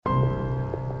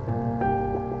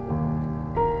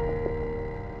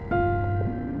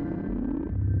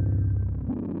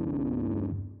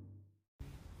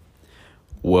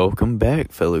Welcome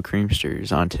back, fellow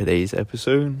creamsters. On today's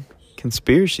episode,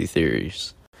 conspiracy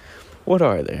theories. What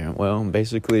are there? Well,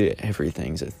 basically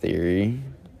everything's a theory,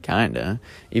 kinda.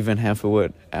 Even half of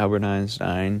what Albert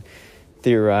Einstein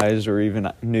theorized, or even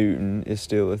Newton, is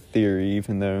still a theory,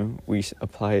 even though we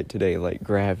apply it today, like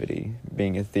gravity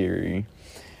being a theory.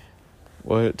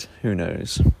 What? Who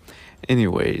knows?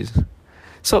 Anyways,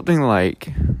 something like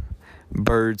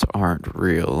birds aren't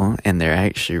real and they're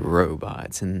actually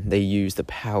robots and they use the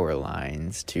power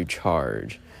lines to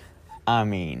charge. I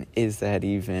mean, is that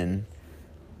even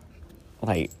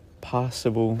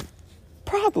possible?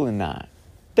 Probably not.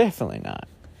 Definitely not.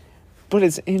 But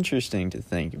it's interesting to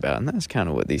think about, and that's kind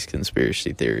of what these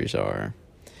conspiracy theories are.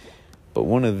 But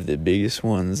one of the biggest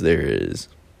ones there is,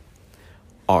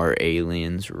 are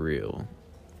aliens real?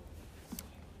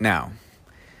 Now,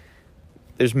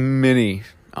 there's many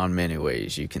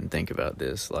ways you can think about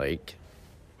this. The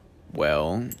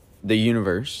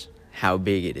universe, how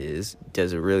big it is,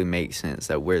 does it really make sense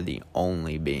that we're the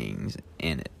only beings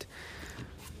in it?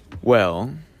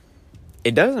 Well,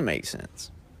 it doesn't make sense.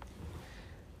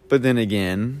 But then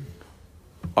again,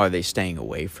 are they staying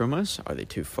away from us? Are they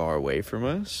too far away from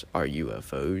us? Are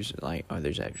UFOs, are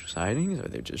there actual sightings? Are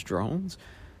there just drones?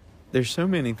 There's so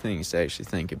many things to actually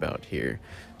think about here.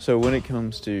 So when it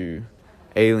comes to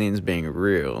aliens being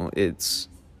real, it's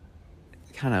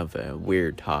kind of a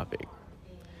weird topic.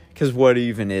 Because what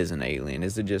even is an alien?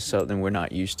 Is it just something we're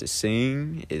not used to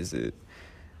seeing? Is it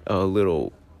a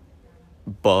little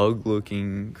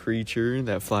bug-looking creature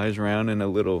that flies around in a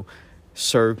little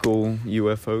circle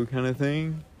UFO kind of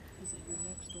thing? Is it your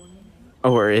next door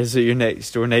neighbor? Or is it your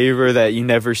next door neighbor that you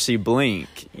never see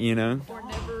blink, Or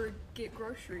never get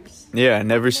groceries. Yeah,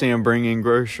 never see him bring in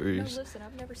groceries. No, listen,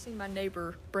 I've never seen my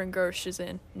neighbor bring groceries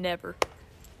in. Never.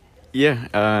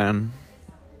 Yeah,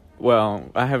 well,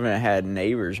 I haven't had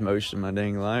neighbors most of my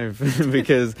dang life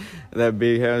because that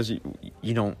big house,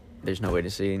 you don't, there's no way to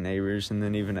see neighbors, and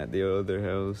then even at the other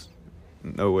house,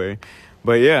 no way.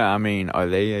 But yeah, I mean, are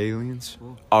they aliens?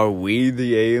 Are we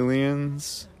the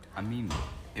aliens? I mean,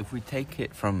 if we take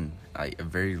it from a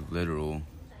very literal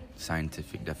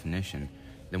scientific definition,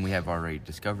 then we have already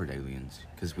discovered aliens,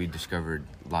 because we discovered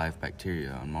live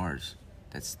bacteria on Mars.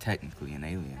 That's technically an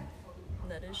alien.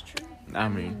 That is true. I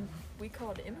mean, we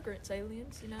called immigrants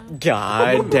aliens,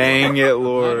 God dang it,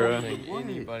 Laura. I don't think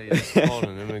anybody has called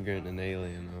an immigrant an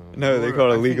alien. No, they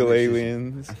call illegal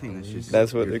aliens. I think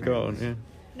That's what they're called, yeah.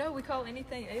 No, we call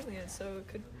anything alien, so it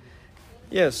could...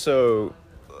 Yeah, so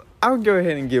I would go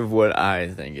ahead and give what I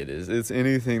think it is. It's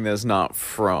anything that's not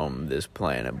from this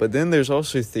planet. But then there's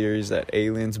also theories that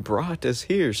aliens brought us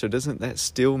here. So doesn't that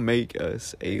still make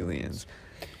us aliens?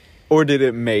 Or did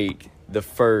it make the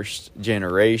first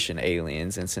generation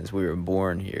aliens, and since we were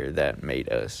born here, that made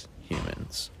us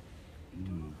humans?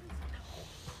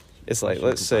 It's like,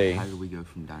 let's say... How did we go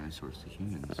from dinosaurs to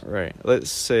humans? Right.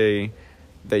 Let's say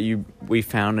that we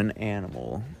found an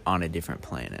animal on a different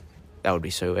planet. That would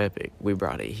be so epic. We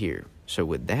brought it here. So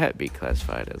would that be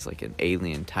classified as an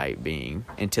alien type being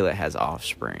until it has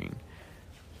offspring?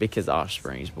 Because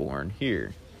offspring is born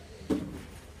here. True.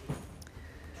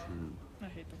 I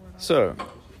hate the word. So,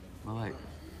 Well,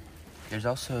 there's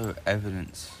also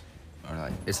evidence, or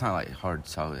it's not hard,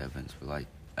 solid evidence, but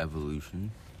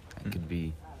evolution. It could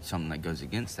be something that goes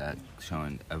against that,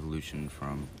 showing evolution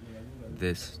from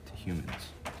this to humans,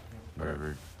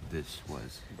 wherever this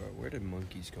was. Bro, where did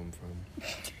monkeys come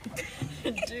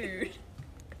from? Dude.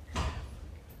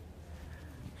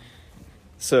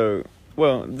 So,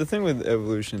 the thing with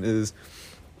evolution is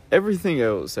everything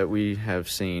else that we have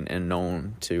seen and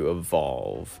known to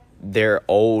evolve, their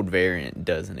old variant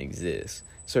doesn't exist.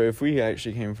 So if we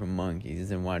actually came from monkeys,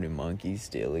 then why do monkeys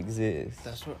still exist?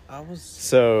 That's what I was...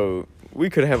 So we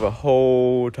could have a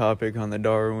whole topic on the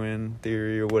Darwin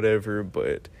theory or whatever,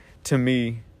 but to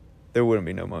me, there wouldn't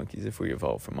be no monkeys if we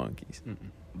evolved from monkeys.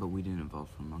 But we didn't evolve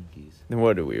from monkeys. Then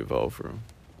what did we evolve from?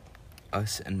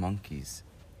 Us and monkeys.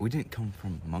 We didn't come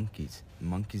from monkeys.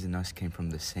 Monkeys and us came from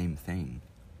the same thing.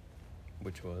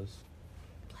 Which was?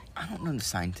 I don't know the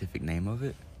scientific name of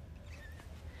it.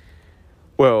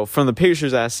 Well, from the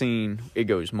pictures I've seen, it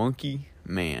goes monkey,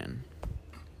 man.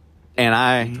 And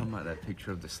You're talking about that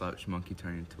picture of the slouch monkey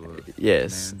turning into a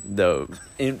yes, man? the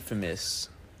infamous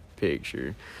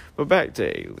picture. But back to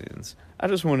aliens. I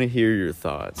just want to hear your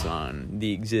thoughts on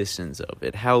the existence of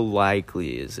it. How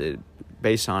likely is it,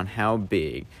 based on how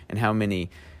big and how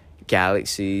many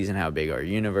galaxies and how big our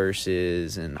universe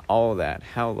is and all that,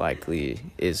 how likely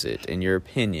is it, in your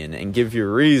opinion? And give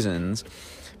your reasons,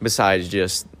 besides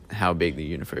just how big the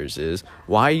universe is,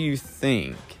 why you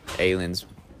think aliens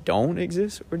don't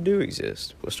exist or do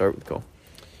exist. We'll start with Cole.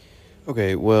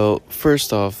 Okay, well,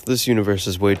 first off, this universe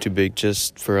is way too big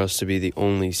just for us to be the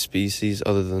only species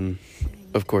other than,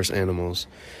 of course, animals.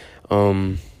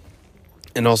 And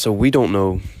also, we don't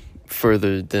know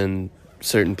further than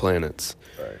certain planets.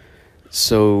 Right.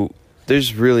 So,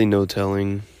 there's really no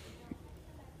telling,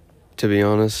 to be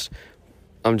honest.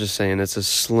 I'm just saying it's a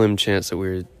slim chance that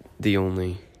we're the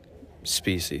only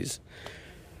species.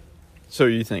 So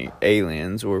you think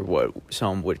aliens, or what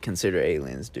some would consider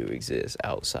aliens, do exist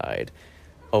outside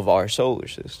of our solar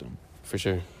system? For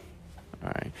sure. All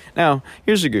right. Now,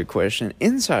 here's a good question.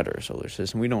 Inside our solar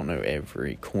system, we don't know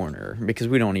every corner, because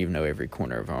we don't even know every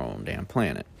corner of our own damn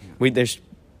planet. There's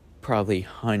probably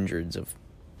hundreds of,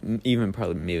 even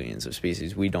probably millions of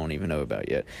species we don't even know about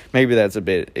yet. Maybe that's a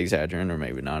bit exaggerating, or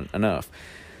maybe not enough.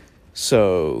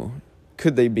 So,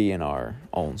 could they be in our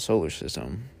own solar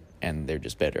system, and they're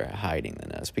just better at hiding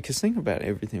than us? Because think about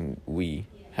everything we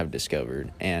have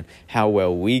discovered and how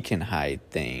well we can hide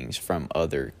things from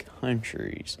other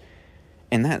countries.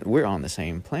 And that we're on the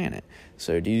same planet.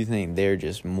 So do you think they're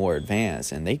just more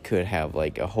advanced, and they could have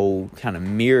like a whole kind of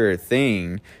mirror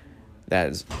thing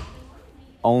that's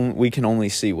we can only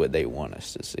see what they want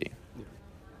us to see?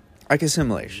 Like a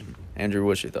simulation. Andrew,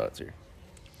 what's your thoughts here?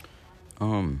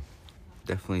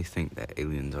 Definitely think that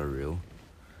aliens are real.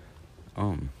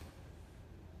 Kind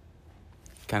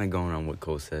of going on what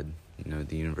Cole said. You know,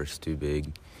 the universe is too big.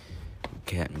 We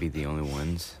can't be the only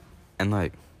ones. And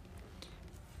like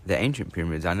the ancient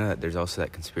pyramids, I know that there's also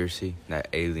that conspiracy that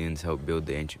aliens helped build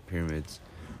the ancient pyramids.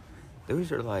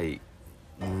 Those are like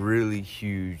really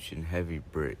huge and heavy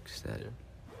bricks that,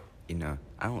 you know,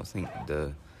 I don't think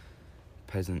the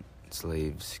peasant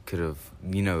slaves could have,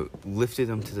 you know, lifted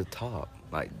them to the top.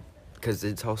 Like, because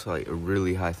it's also like a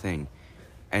really high thing.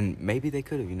 And maybe they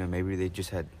could have, you know, maybe they just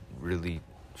had really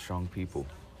strong people.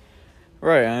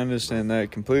 Right, I understand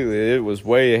that completely. It was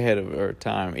way ahead of our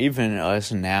time. Even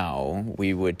us now,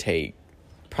 we would take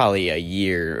probably a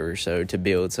year or so to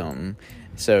build something.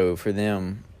 So for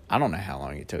them, I don't know how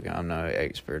long it took. I'm not an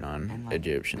expert on And, like,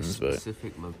 Egyptians, the but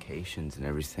specific locations and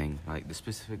everything, like the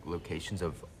specific locations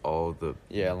of all the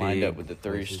lined up big with the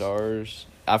 3 places. stars.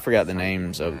 I forgot the Something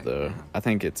names like of that, the. yeah. I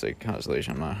think it's a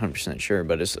constellation. I'm not 100% sure,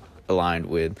 but it's aligned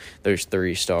with those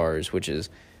 3 stars, which is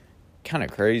kind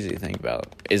of crazy to think about.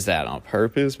 Is that on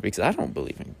purpose? Because I don't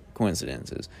believe in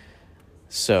coincidences.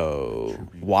 So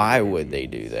why would they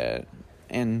do that?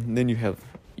 And then you have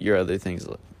your other things,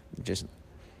 like just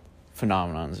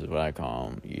phenomenons is what I call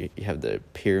them. You have the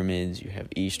pyramids, you have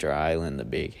Easter Island, the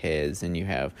big heads, and you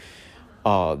have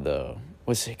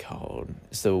what's it called?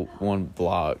 It's the one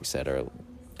blocks that are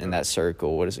in that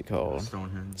circle. What is it called?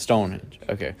 Stonehenge.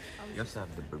 Okay. You also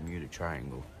have the Bermuda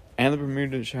Triangle. And the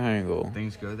Bermuda Triangle.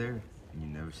 Things go there, and you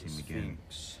never see them again.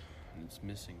 Sphinx. It's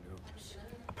missing nose.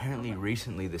 Apparently,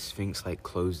 recently the Sphinx like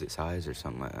closed its eyes or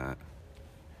something like that.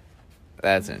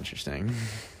 That's interesting.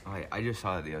 I just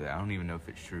saw it the other day. I don't even know if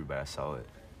it's true, but I saw it.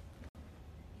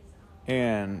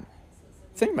 And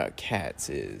the thing about cats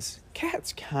is,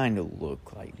 cats kind of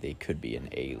look like they could be an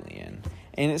alien.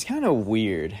 And it's kind of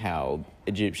weird how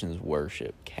Egyptians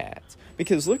worship cats.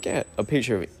 Because look at a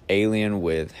picture of an alien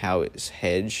with how its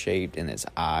head's shaped and its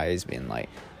eyes being like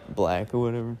black or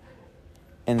whatever.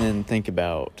 And then think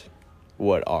about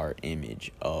what our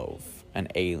image of an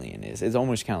alien is. It's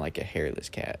almost kind of like a hairless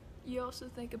cat. You also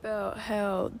think about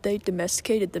how they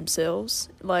domesticated themselves,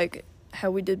 like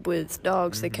how we did with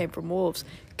dogs. They came from wolves.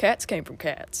 Cats came from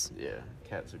cats. Yeah,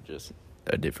 cats are just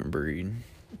a different breed.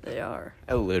 They are.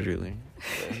 Oh, literally.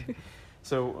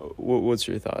 So, what's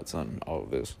your thoughts on all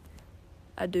of this?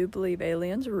 I do believe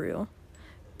aliens are real,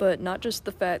 but not just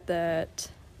the fact that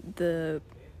the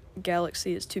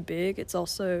galaxy is too big. It's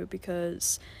also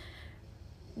because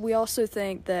we also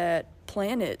think that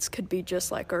planets could be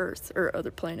just like Earth, or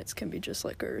other planets can be just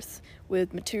like Earth,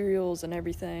 with materials and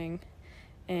everything.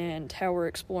 And how we're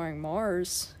exploring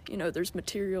Mars, you know, there's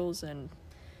materials. And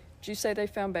did you say they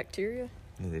found bacteria?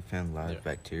 Yeah, they found live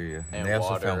bacteria. And they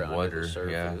also water found under water. the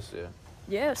surface, yeah.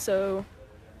 Yeah, so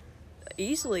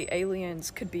easily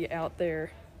aliens could be out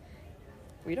there.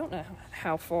 We don't know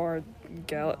how far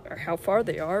or how far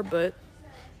they are, but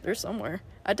they're somewhere.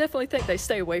 I definitely think they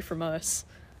stay away from us.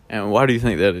 And why do you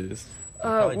think that is?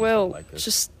 probably just Well, don't like us.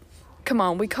 just come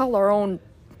on. We call our own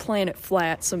planet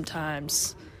flat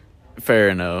sometimes. Fair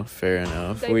enough.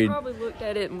 They probably looked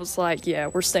at it and was like, "Yeah,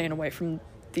 we're staying away from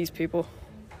these people."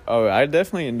 Oh, I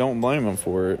definitely don't blame them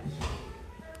for it.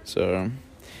 So,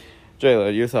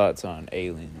 Jayla, your thoughts on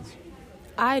aliens?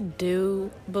 I do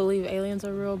believe aliens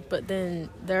are real, but then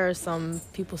there are some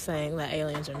people saying that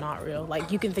aliens are not real.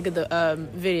 Like, you can think of the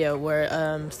video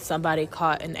where somebody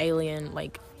caught an alien,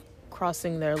 like,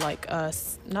 crossing their like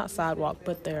not sidewalk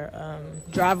but their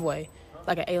driveway,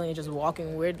 like an alien just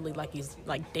walking weirdly, like he's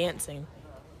like dancing.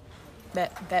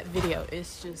 That video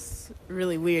is just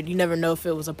really weird. You never know if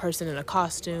it was a person in a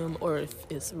costume or if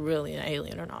it's really an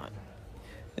alien or not.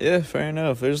 Yeah, fair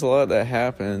enough. There's a lot that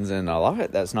happens, and a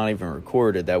lot that's not even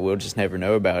recorded that we'll just never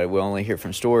know about it. We'll only hear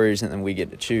from stories, and then we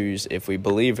get to choose if we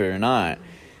believe it or not.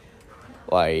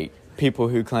 Like, people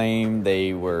who claim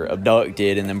they were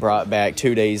abducted and then brought back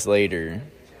 2 days later.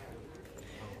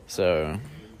 So,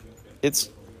 it's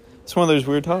one of those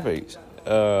weird topics.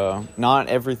 Not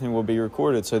everything will be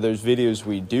recorded, so those videos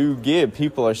we do get,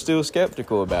 people are still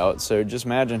skeptical about. So just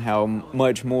imagine how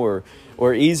much more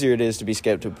or easier it is to be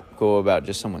skeptical about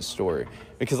just someone's story,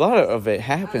 because a lot of it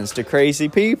happens to crazy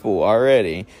people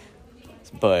already,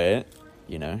 but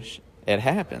you know, it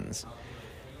happens.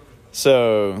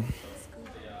 So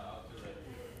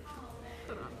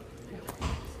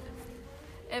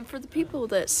And for the people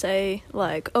that say,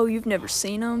 like, oh, you've never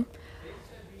seen them,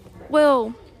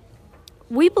 well,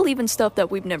 we believe in stuff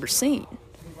that we've never seen.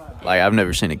 like, I've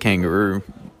never seen a kangaroo,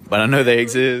 but I know they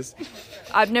exist.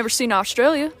 I've never seen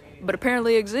Australia, but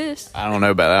apparently exists. I don't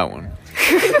know about that one.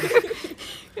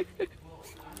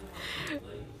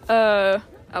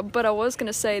 But I was going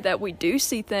to say that we do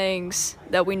see things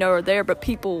that we know are there, but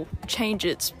people change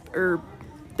it, or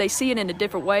they see it in a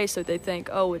different way, so they think,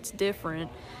 oh, it's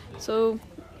different. So,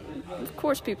 of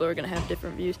course, people are going to have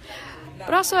different views.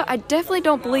 But also, I definitely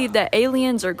don't believe that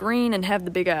aliens are green and have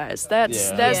the big eyes. That's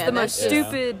the most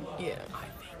stupid. Yeah.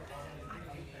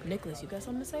 Nicholas, you got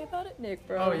something to say about it? Nick,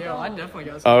 bro. Oh, yeah, I definitely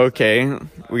got something. Okay,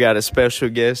 we got a special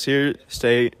guest here.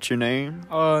 State your name.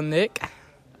 Nick.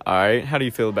 All right, how do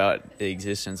you feel about the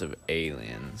existence of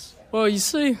aliens? Well, you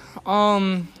see,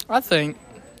 I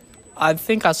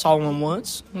think I saw one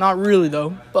once. Not really,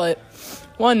 though. But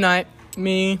one night,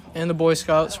 me and the Boy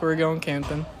Scouts were going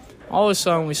camping. All of a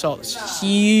sudden, we saw this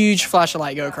huge flash of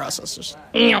light go across us. Just,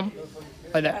 like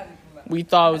that. We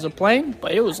thought it was a plane,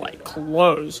 but it was, like,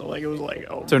 close. So, like, it was like,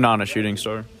 oh. So not a shooting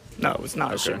star? No, it's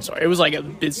not a shooting star. It was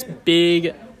like this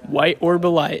big white orb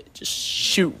of light just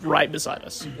shoot right beside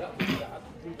us.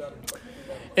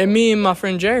 And me and my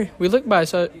friend Jerry, we looked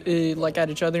at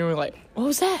each other and we were like, what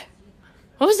was that?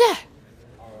 What was that?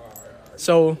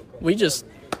 So we just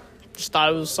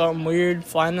thought it was something weird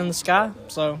flying in the sky.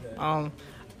 So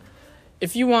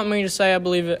if you want me to say I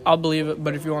believe it, I'll believe it.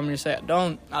 But if you want me to say I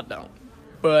don't.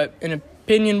 But in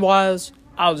opinion-wise,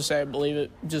 I'll just say I believe it.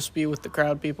 Just be with the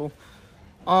crowd people.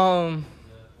 Well,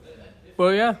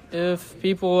 yeah, if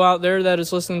people out there that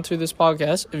is listening to this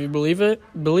podcast, if you believe it,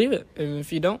 believe it. And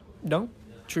if you don't.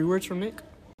 True words from Nick.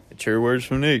 True words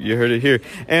from Nick. You heard it here.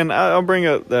 And I'll bring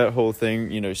up that whole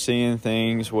thing, seeing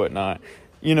things, whatnot.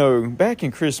 Back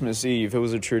in Christmas Eve, it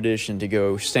was a tradition to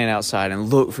go stand outside and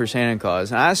look for Santa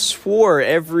Claus. And I swore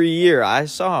every year I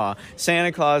saw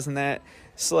Santa Claus in that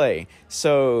sleigh.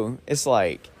 So it's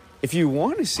like, if you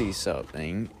want to see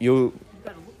something,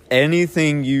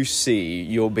 anything you see,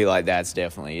 you'll be like, that's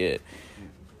definitely it.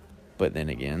 But then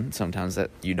again, sometimes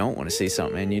that you don't want to see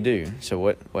something and you do. So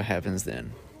what happens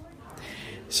then?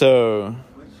 So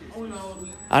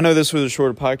I know this was a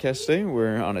shorter podcast today.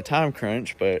 We're on a time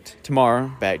crunch, but tomorrow,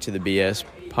 back to the BS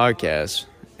podcast.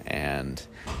 And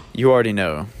you already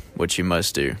know what you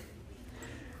must do.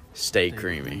 Stay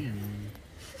creamy.